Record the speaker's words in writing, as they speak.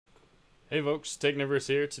Hey folks, Technivorous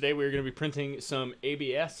here. Today we're going to be printing some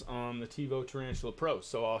ABS on the Tevo Tarantula Pro.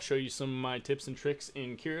 So I'll show you some of my tips and tricks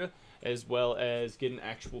in Cura, as well as get an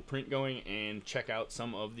actual print going and check out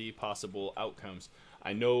some of the possible outcomes.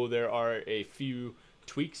 I know there are a few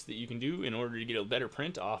tweaks that you can do in order to get a better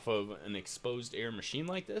print off of an exposed air machine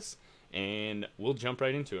like this, and we'll jump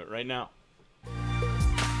right into it right now.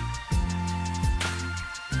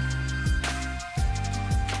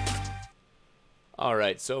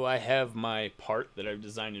 Alright, so I have my part that I've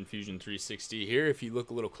designed in Fusion 360 here. If you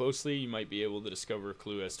look a little closely, you might be able to discover a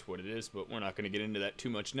clue as to what it is, but we're not going to get into that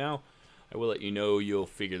too much now. I will let you know you'll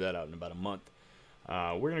figure that out in about a month.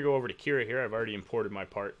 We're going to go over to Cura here. I've already imported my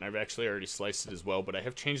part, and I've actually already sliced it as well, but I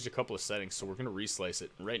have changed a couple of settings, so we're going to reslice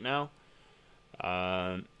it. Right now,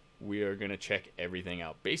 we are going to check everything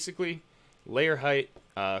out. Basically, layer height,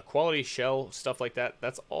 quality shell, stuff like that,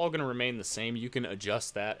 that's all going to remain the same. You can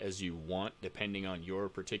adjust that as you want depending on your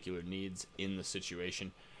particular needs in the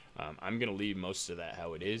situation. I'm going to leave most of that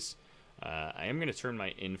how it is. I am going to turn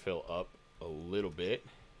my infill up a little bit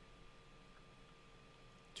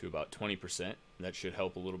to about 20%. That should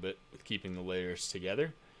help a little bit with keeping the layers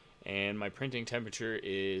together. And my printing temperature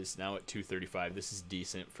is now at 235. This is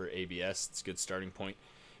decent for ABS. It's a good starting point.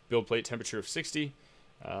 Build plate temperature of 60.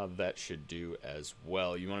 That should do as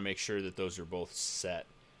well. You want to make sure that those are both set,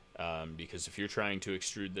 because if you're trying to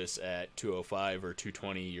extrude this at 205 or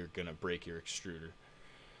 220, you're going to break your extruder.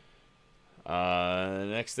 The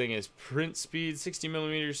next thing is print speed, 60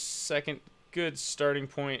 millimeters second. Good starting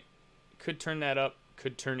point. Could turn that up,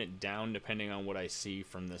 could turn it down depending on what I see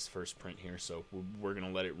from this first print here. So we're going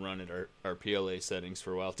to let it run at our PLA settings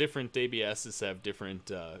for a while. Different ABSs have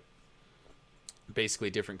different,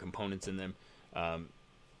 basically different components in them.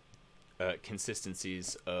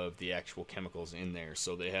 Consistencies of the actual chemicals in there,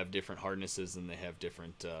 so they have different hardnesses and they have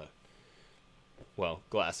different well,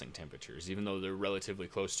 glassing temperatures, even though they're relatively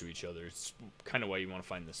close to each other. It's kind of why you want to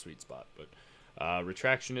find the sweet spot. But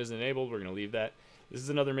retraction is enabled. We're going to leave that. This is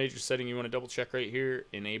another major setting you want to double check right here.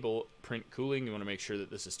 Enable print cooling. You want to make sure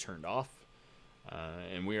that this is turned off,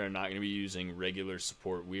 and we are not going to be using regular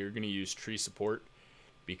support. We are going to use tree support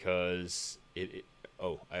because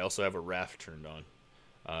oh, I also have a raft turned on.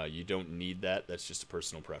 You don't need that. That's just a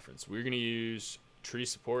personal preference. We're going to use tree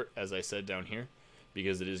support, as I said down here,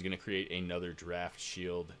 because it is going to create another draft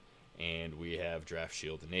shield, and we have draft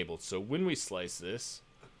shield enabled. So when we slice this,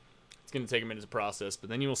 it's going to take a minute to process, but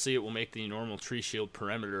then you will see it will make the normal tree shield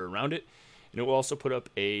perimeter around it, and it will also put up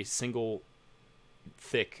a single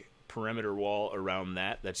thick perimeter wall around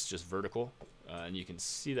that. That's just vertical, and you can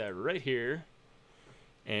see that right here.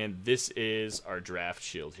 And this is our draft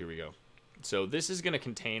shield. Here we go. So this is going to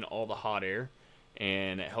contain all the hot air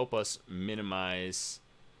and help us minimize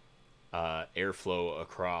airflow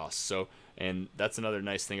across. So, and that's another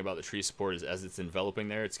nice thing about the tree support, is as it's enveloping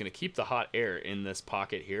there, it's going to keep the hot air in this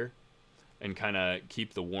pocket here and kind of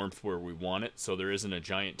keep the warmth where we want it, so there isn't a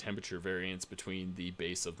giant temperature variance between the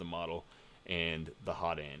base of the model and the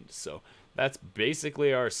hot end. So that's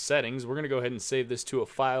basically our settings. We're going to go ahead and save this to a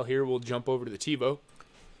file here. We'll jump over to the Tevo.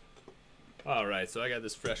 Alright, so I got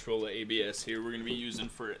this fresh roll of ABS here we're going to be using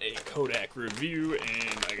for a Kodak review,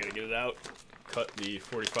 and I got to get it out, cut the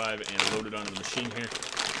 45, and load it onto the machine here.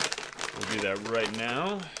 We'll do that right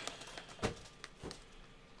now.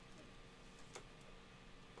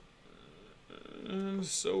 And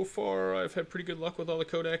so far, I've had pretty good luck with all the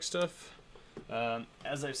Kodak stuff.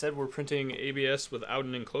 As I said, we're printing ABS without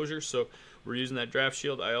an enclosure, so we're using that draft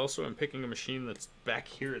shield. I also am picking a machine that's back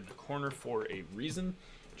here in the corner for a reason.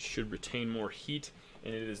 Should retain more heat,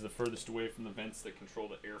 and it is the furthest away from the vents that control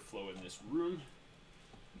the airflow in this room.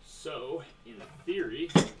 So, in theory,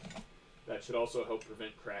 that should also help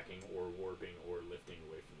prevent cracking or warping or lifting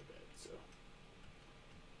away from the bed. So,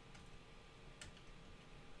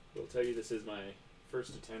 I'll tell you, this is my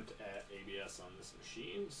first attempt at ABS on this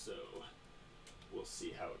machine, so we'll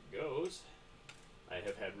see how it goes. I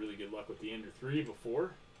have had really good luck with the Ender 3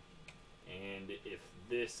 before, and if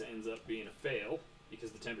this ends up being a fail,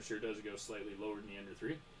 because the temperature does go slightly lower than the Ender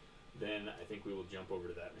 3, then I think we will jump over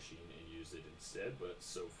to that machine and use it instead. But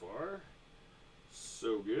so far,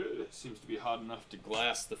 so good. It seems to be hot enough to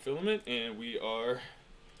glass the filament, and we are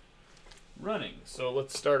running. So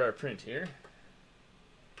let's start our print here.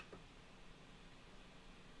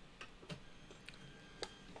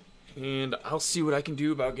 And I'll see what I can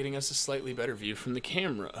do about getting us a slightly better view from the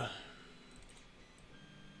camera.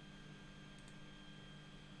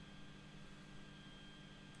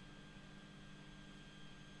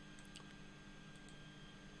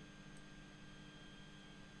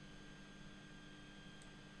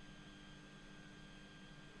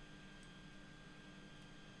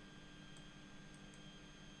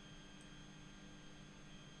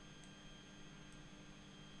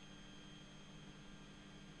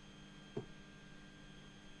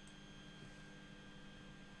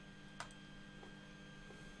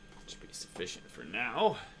 Should be sufficient for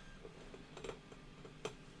now.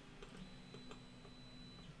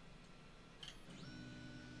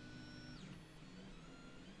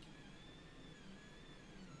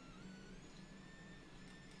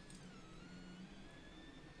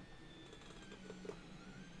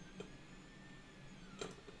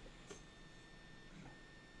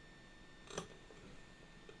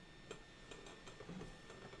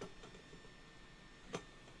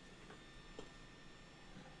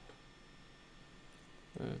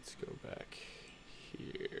 Let's go back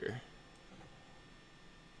here.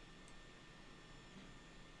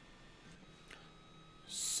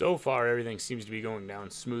 So far, everything seems to be going down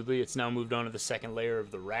smoothly. It's now moved on to the second layer of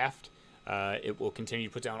the raft. It will continue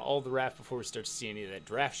to put down all the raft before we start to see any of that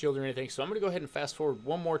draft shield or anything. So I'm going to go ahead and fast forward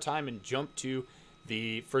one more time and jump to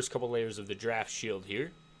the first couple layers of the draft shield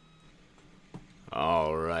here.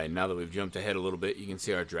 Alright, now that we've jumped ahead a little bit, you can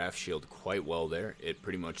see our draft shield quite well there. It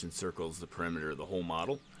pretty much encircles the perimeter of the whole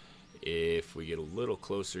model. If we get a little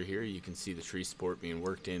closer here, you can see the tree support being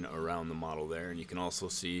worked in around the model there, and you can also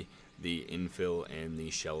see the infill and the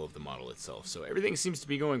shell of the model itself. So everything seems to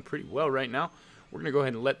be going pretty well right now. We're going to go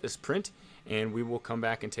ahead and let this print, and we will come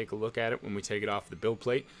back and take a look at it when we take it off the build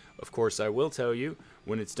plate. Of course, I will tell you,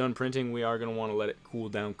 when it's done printing, we are going to want to let it cool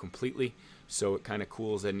down completely, so it kind of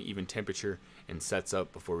cools at an even temperature and sets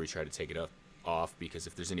up before we try to take it off, because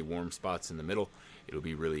if there's any warm spots in the middle, it'll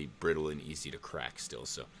be really brittle and easy to crack still.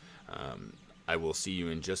 So I will see you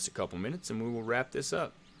in just a couple minutes, and we will wrap this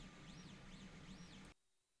up.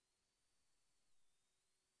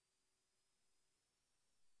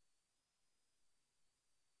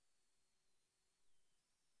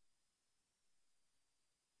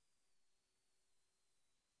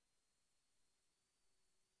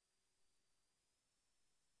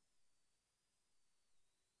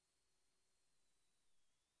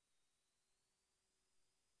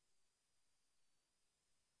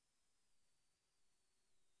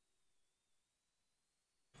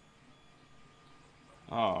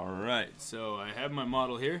 Alright, so I have my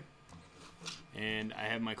model here, and I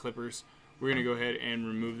have my clippers. We're going to go ahead and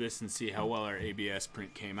remove this and see how well our ABS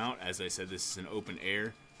print came out. As I said, this is an open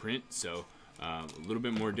air print, so a little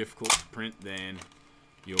bit more difficult to print than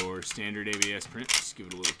your standard ABS print. Just give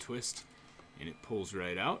it a little twist, and it pulls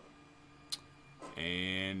right out.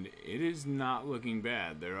 And it is not looking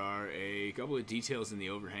bad. There are a couple of details in the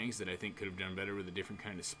overhangs that I think could have done better with a different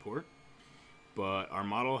kind of support. But our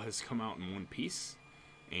model has come out in one piece,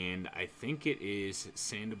 and I think it is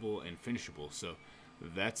sandable and finishable, so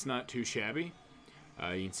that's not too shabby.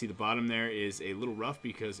 You can see the bottom there is a little rough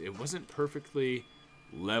because it wasn't perfectly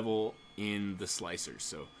level in the slicers,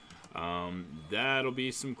 so that'll be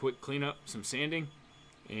some quick cleanup, some sanding,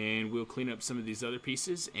 and we'll clean up some of these other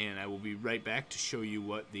pieces, and I will be right back to show you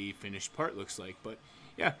what the finished part looks like. But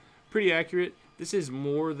yeah, pretty accurate. This is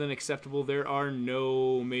more than acceptable. There are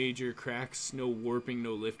no major cracks, no warping,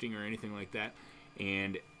 no lifting or anything like that.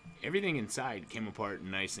 And everything inside came apart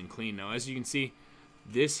nice and clean. Now, as you can see,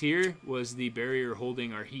 this here was the barrier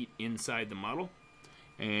holding our heat inside the model.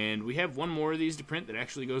 And we have one more of these to print that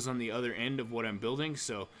actually goes on the other end of what I'm building.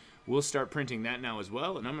 So we'll start printing that now as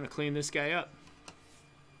well. And I'm going to clean this guy up.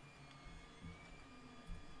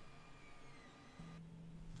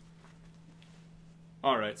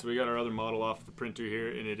 Alright, so we got our other model off the printer here,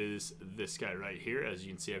 and it is this guy right here. As you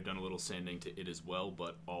can see, I've done a little sanding to it as well,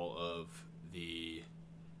 but all of the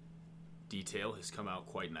detail has come out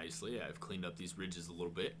quite nicely. I've cleaned up these ridges a little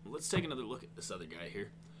bit. Let's take another look at this other guy here.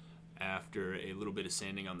 After a little bit of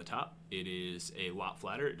sanding on the top, it is a lot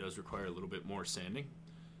flatter. It does require a little bit more sanding,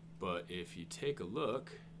 but if you take a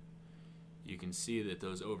look, you can see that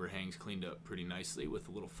those overhangs cleaned up pretty nicely with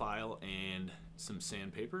a little file and some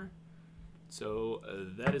sandpaper. So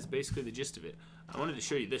that is basically the gist of it. I wanted to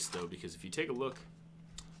show you this though, because if you take a look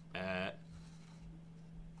at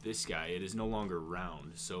this guy, it is no longer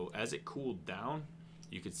round. So as it cooled down,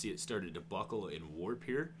 you could see it started to buckle and warp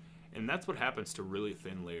here. And that's what happens to really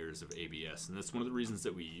thin layers of ABS. And that's one of the reasons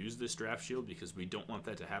that we use this draft shield, because we don't want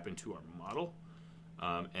that to happen to our model.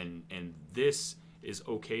 And this is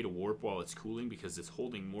okay to warp while it's cooling because it's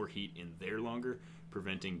holding more heat in there longer,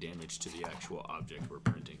 preventing damage to the actual object we're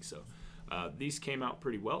printing. So these came out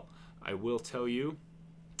pretty well. I will tell you,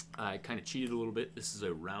 I kind of cheated a little bit. This is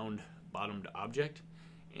a round bottomed object,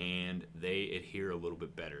 and they adhere a little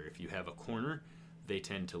bit better. If you have a corner, they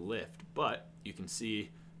tend to lift. But you can see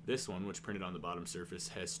this one, which printed on the bottom surface,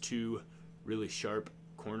 has two really sharp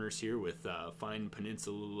corners here with fine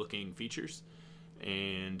peninsula looking features,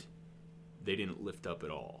 and they didn't lift up at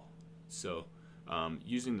all. So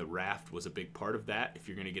using the raft was a big part of that. If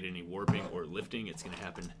you're going to get any warping or lifting, it's going to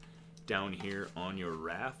happen down here on your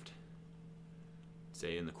raft.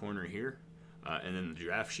 say in the corner here. And then the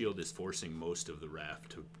draft shield is forcing most of the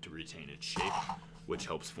raft to retain its shape, which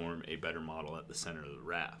helps form a better model at the center of the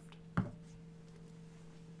raft.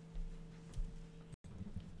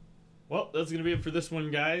 Well, that's going to be it for this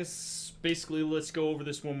one, guys. Basically, let's go over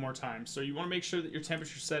this one more time. So you want to make sure that your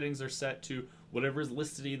temperature settings are set to whatever is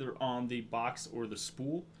listed either on the box or the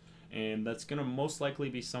spool, and that's going to most likely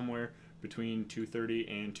be somewhere between 230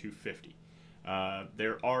 and 250.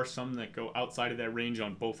 There are some that go outside of that range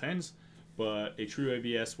on both ends, but a true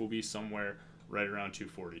ABS will be somewhere right around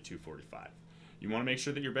 240, 245. You want to make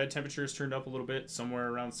sure that your bed temperature is turned up a little bit, somewhere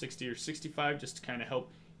around 60 or 65, just to kind of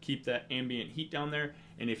help keep that ambient heat down there.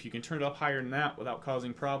 And if you can turn it up higher than that without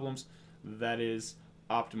causing problems, that is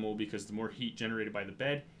optimal, because the more heat generated by the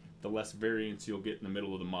bed, the less variance you'll get in the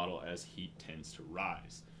middle of the model as heat tends to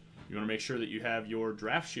rise. You want to make sure that you have your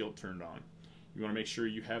draft shield turned on. You want to make sure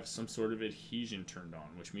you have some sort of adhesion turned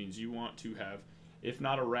on, which means you want to have, if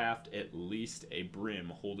not a raft, at least a brim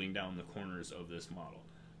holding down the corners of this model.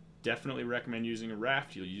 Definitely recommend using a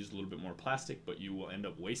raft. You'll use a little bit more plastic, but you will end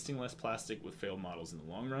up wasting less plastic with failed models in the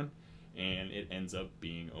long run, and it ends up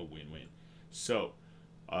being a win-win. So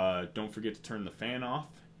don't forget to turn the fan off,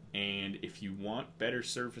 and if you want better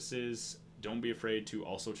surfaces, don't be afraid to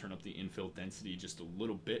also turn up the infill density just a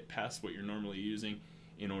little bit past what you're normally using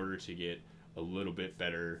in order to get a little bit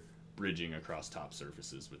better bridging across top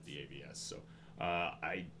surfaces with the ABS. So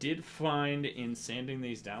I did find in sanding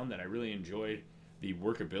these down that I really enjoyed the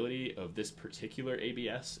workability of this particular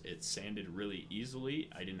ABS. It sanded really easily.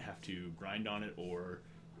 I didn't have to grind on it or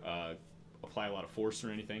apply a lot of force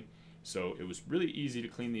or anything. So it was really easy to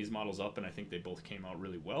clean these models up, and I think they both came out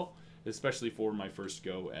really well, especially for my first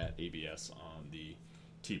go at ABS on the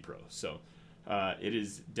T-Pro. So it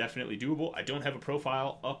is definitely doable. I don't have a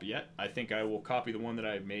profile up yet. I think I will copy the one that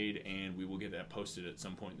I've made, and we will get that posted at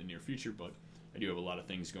some point in the near future, but I do have a lot of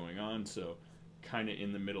things going on, so kind of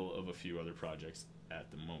in the middle of a few other projects at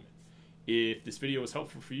the moment. If this video was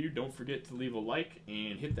helpful for you, don't forget to leave a like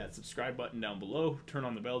and hit that subscribe button down below. Turn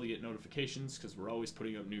on the bell to get notifications, because we're always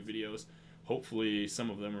putting up new videos. Hopefully some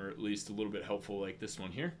of them are at least a little bit helpful, like this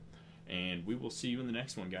one here. And we will see you in the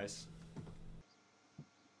next one, guys.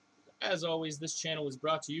 As always, this channel is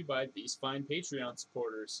brought to you by these fine Patreon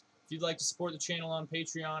supporters. If you'd like to support the channel on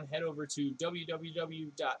Patreon, head over to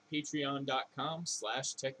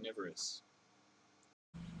www.patreon.com/Technivorous.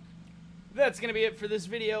 That's going to be it for this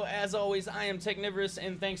video. As always, I am Technivorous,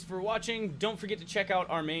 and thanks for watching. Don't forget to check out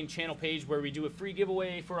our main channel page, where we do a free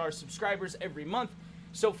giveaway for our subscribers every month.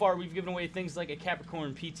 So far, we've given away things like a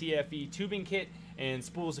Capricorn PTFE tubing kit and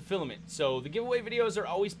spools of filament. So the giveaway videos are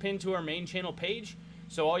always pinned to our main channel page.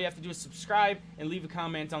 So all you have to do is subscribe and leave a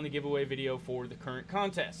comment on the giveaway video for the current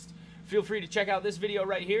contest. Feel free to check out this video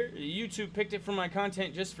right here. YouTube picked it from my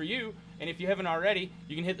content just for you, and if you haven't already,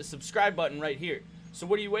 you can hit the subscribe button right here. So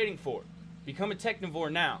what are you waiting for? Become a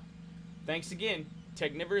Technivore now. Thanks again.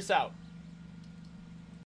 Technivorous out.